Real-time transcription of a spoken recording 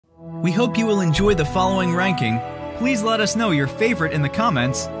We hope you will enjoy the following ranking. Please let us know your favorite in the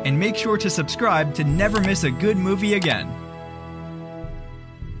comments, and make sure to subscribe to never miss a good movie again.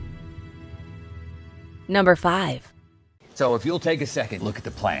 Number 5. So if you'll take a second, look at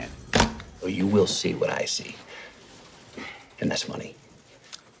the plan. Or you will see what I see. And that's money.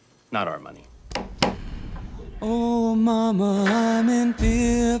 Not our money. Oh, mama, I'm in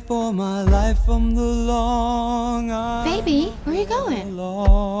fear for my life from the long Baby, where are you going?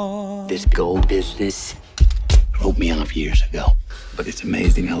 This gold business wrote me off years ago. But it's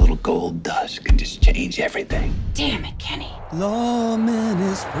amazing how little gold dust can just change everything. Damn it, Kenny. Lawman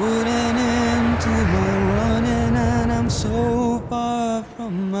is putting into my running, and I'm so far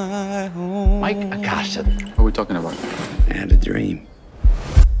from my home. Mike Akasha. What are we talking about? I had a dream.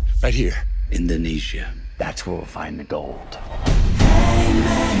 Right here. Indonesia. That's where we'll find the gold.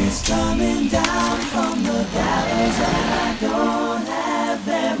 Hangman is coming down from the gallows, and I don't have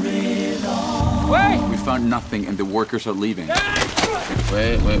very long. Wait! We found nothing and the workers are leaving.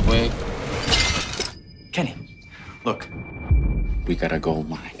 Wait. Kenny, look. We got a gold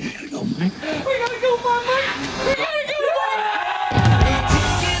mine. We gotta go, Mike. We gotta go mine, Mike! We gotta go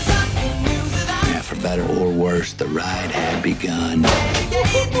Yeah, for better or worse, the ride had begun.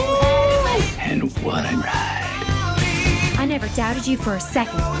 And what a ride. I never doubted you for a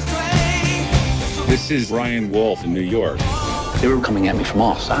second. This is Brian Wolf in New York. They were coming at me from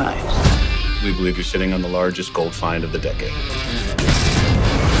all sides. We believe you're sitting on the largest gold find of the decade.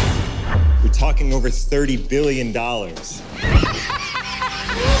 We're talking over $30 billion.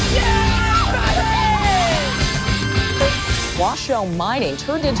 Washoe Mining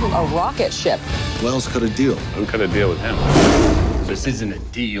turned into a rocket ship. Wells cut a deal. Who cut a deal with him? This isn't a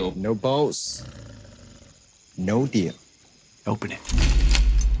deal. No boats. No deal. Open it.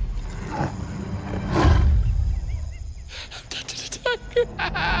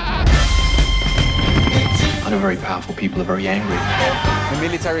 Not a very powerful people are very angry. The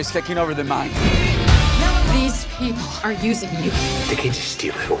military is taking over the mine. These people are using you. They can't just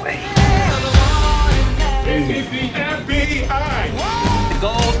steal it away. This is the FBI! The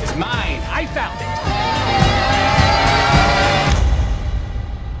gold is mine. I found it.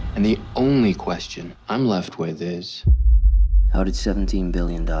 And the only question I'm left with is, how did $17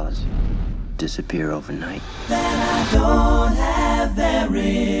 billion disappear overnight? Then I don't have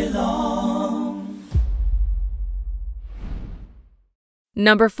very long.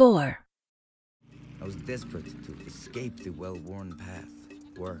 Number 4. I was desperate to escape the well-worn path.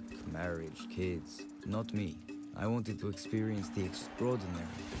 Work, marriage, kids. Not me. I wanted to experience the extraordinary,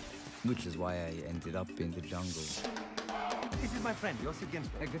 which is why I ended up in the jungle. This is my friend, Yossi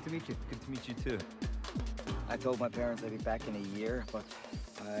Ginsberg. Good to meet you. Good to meet you, too. I told my parents I'd be back in a year, but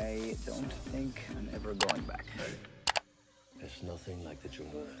I don't think I'm ever going back. There's nothing like the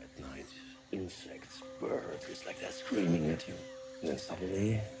jungle at night. Insects, birds, it's like they're screaming at you. And then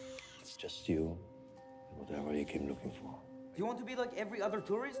suddenly, it's just you and whatever you came looking for. Do you want to be like every other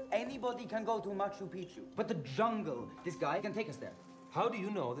tourist? Anybody can go to Machu Picchu. But the jungle, this guy can take us there. How do you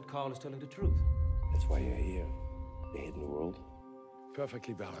know that Carl is telling the truth? That's why you're here. The hidden world.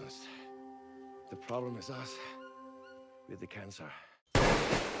 Perfectly balanced. The problem is us with the cancer.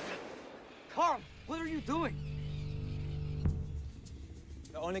 Carl, what are you doing?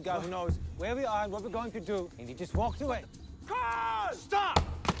 The only guy who knows where we are and what we're going to do, and he just walked away. Carl! Stop!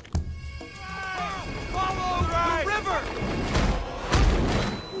 Follow the river!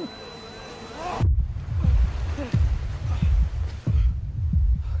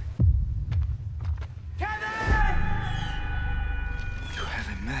 You have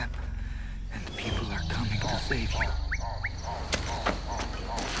a map, and people are coming to save you.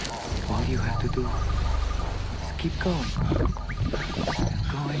 All you have to do is keep going.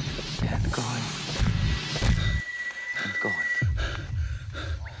 Going and going. And going.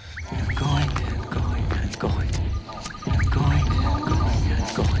 And going and going and going. And going and going and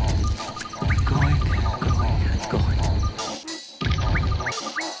going. And going and going and going.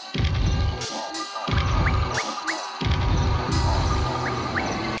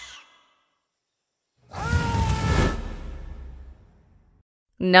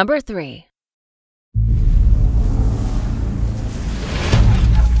 Number 3.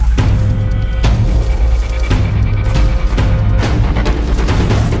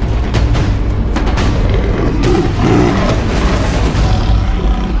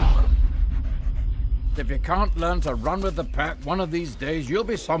 If you can't learn to run with the pack, one of these days you'll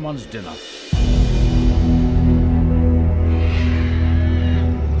be someone's dinner.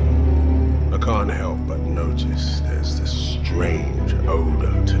 I can't help but notice there's this strange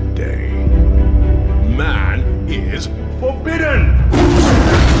odor today. Man is forbidden!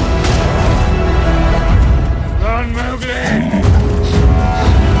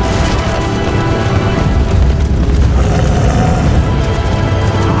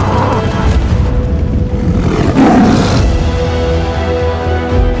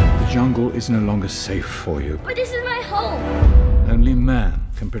 jungle is no longer safe for you. But this is my home. Only man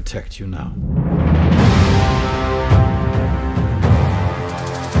can protect you now.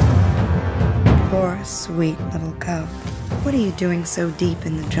 Poor, sweet little cub. What are you doing so deep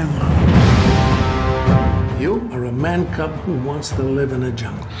in the jungle? You are a man cub who wants to live in a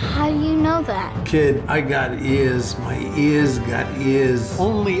jungle. How do you know that? Kid, I got ears. My ears got ears.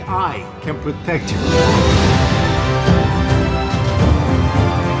 Only I can protect you.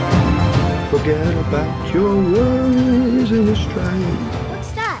 Forget about your worries in the stride.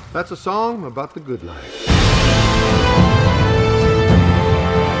 What's that? That's a song about the good life.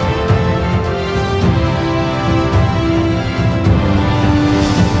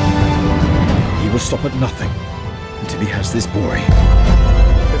 He will stop at nothing until he has this boy.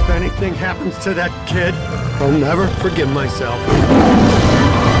 If anything happens to that kid, I'll never forgive myself.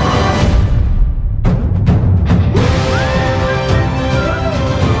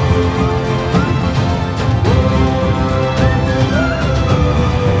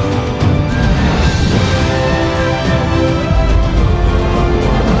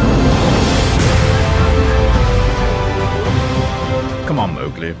 Come on,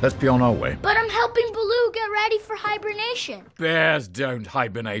 Mowgli. Let's be on our way. But I'm helping Baloo get ready for hibernation. Bears don't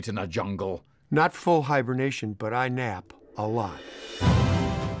hibernate in a jungle. Not full hibernation, but I nap a lot.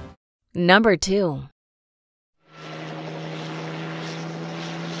 Number 2.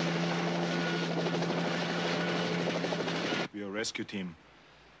 We are a rescue team,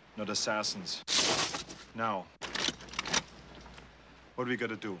 not assassins. Now, what do we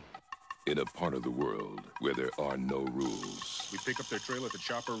gotta do? In a part of the world where there are no rules. We pick up their trail at the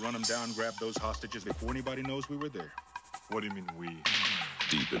chopper, run them down, grab those hostages before anybody knows we were there. What do you mean we?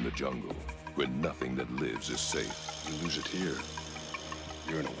 Deep in the jungle, where nothing that lives is safe. You lose it here,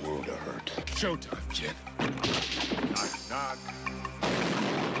 you're in a world of hurt. Showtime, kid. Knock, knock.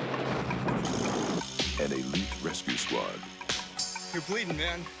 An elite rescue squad You're bleeding,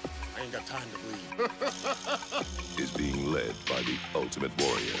 man. I ain't got time to bleed. is being led by the ultimate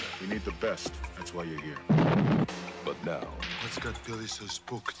warrior. We need the best. That's why you're here. But now, What's got Billy so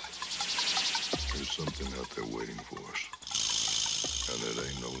spooked? there's something out there waiting for us. And it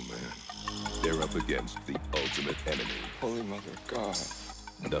ain't no man. They're up against the ultimate enemy. Holy Mother of God.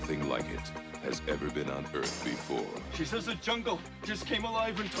 Nothing like it has ever been on Earth before. She says the jungle just came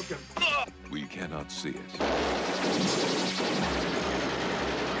alive and took him. We cannot see it.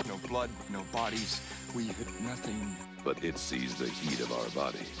 No blood, no bodies. We hit nothing. But it sees the heat of our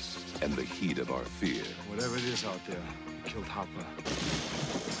bodies and the heat of our fear. Whatever it is out there, it killed Hopper.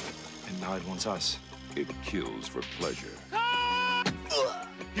 And now it wants us. It kills for pleasure.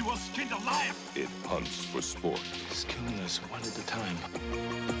 He was skinned alive! It hunts for sport. He's killing us one at a time.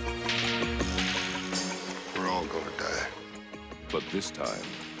 We're all gonna die. But this time,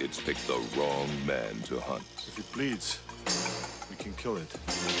 it's picked the wrong man to hunt. If it bleeds, we can kill it.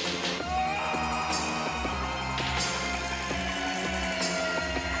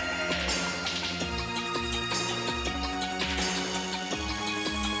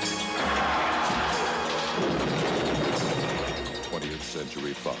 20th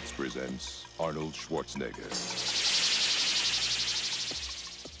Century Fox presents Arnold Schwarzenegger.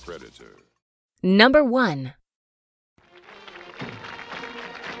 Predator. Number 1.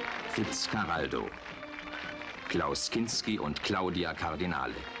 Fitzcarraldo. Klaus Kinski und Claudia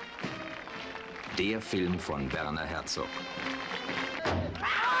Cardinale. Der Film von Werner Herzog.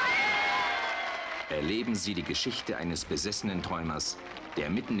 Erleben Sie die Geschichte eines besessenen Träumers, der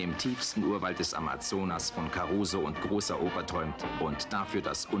mitten im tiefsten Urwald des Amazonas von Caruso und großer Oper träumt und dafür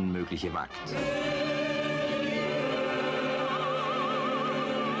das Unmögliche wagt.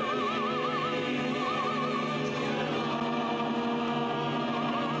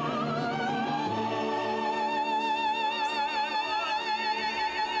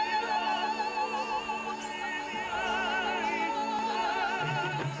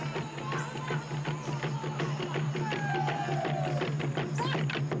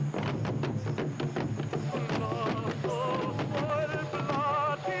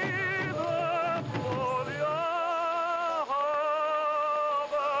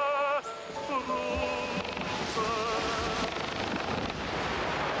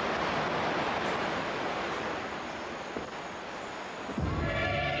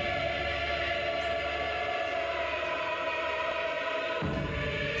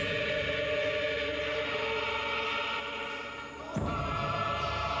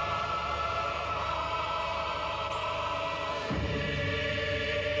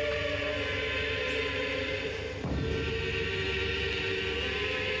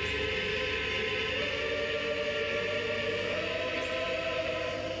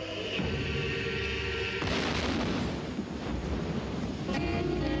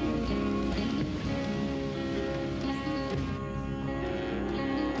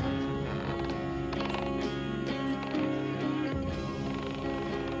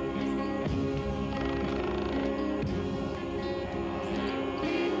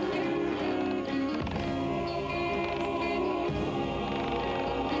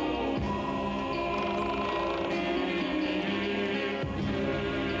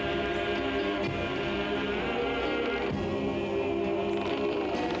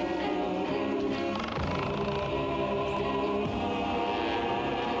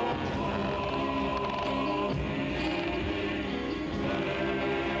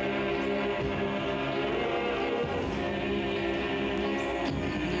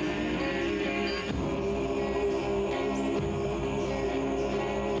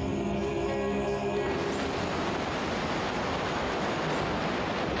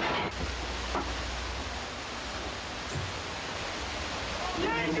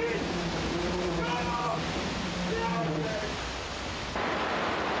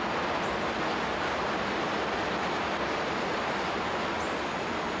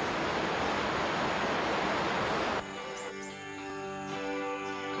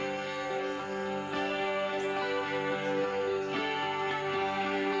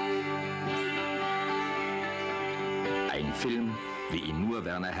 Film, wie ihn nur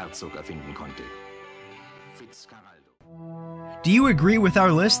Werner Herzog erfinden konnte. Do you agree with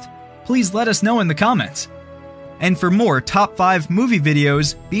our list? Please let us know in the comments. And for more top 5 movie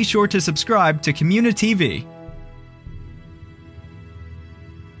videos, be sure to subscribe to communiTV.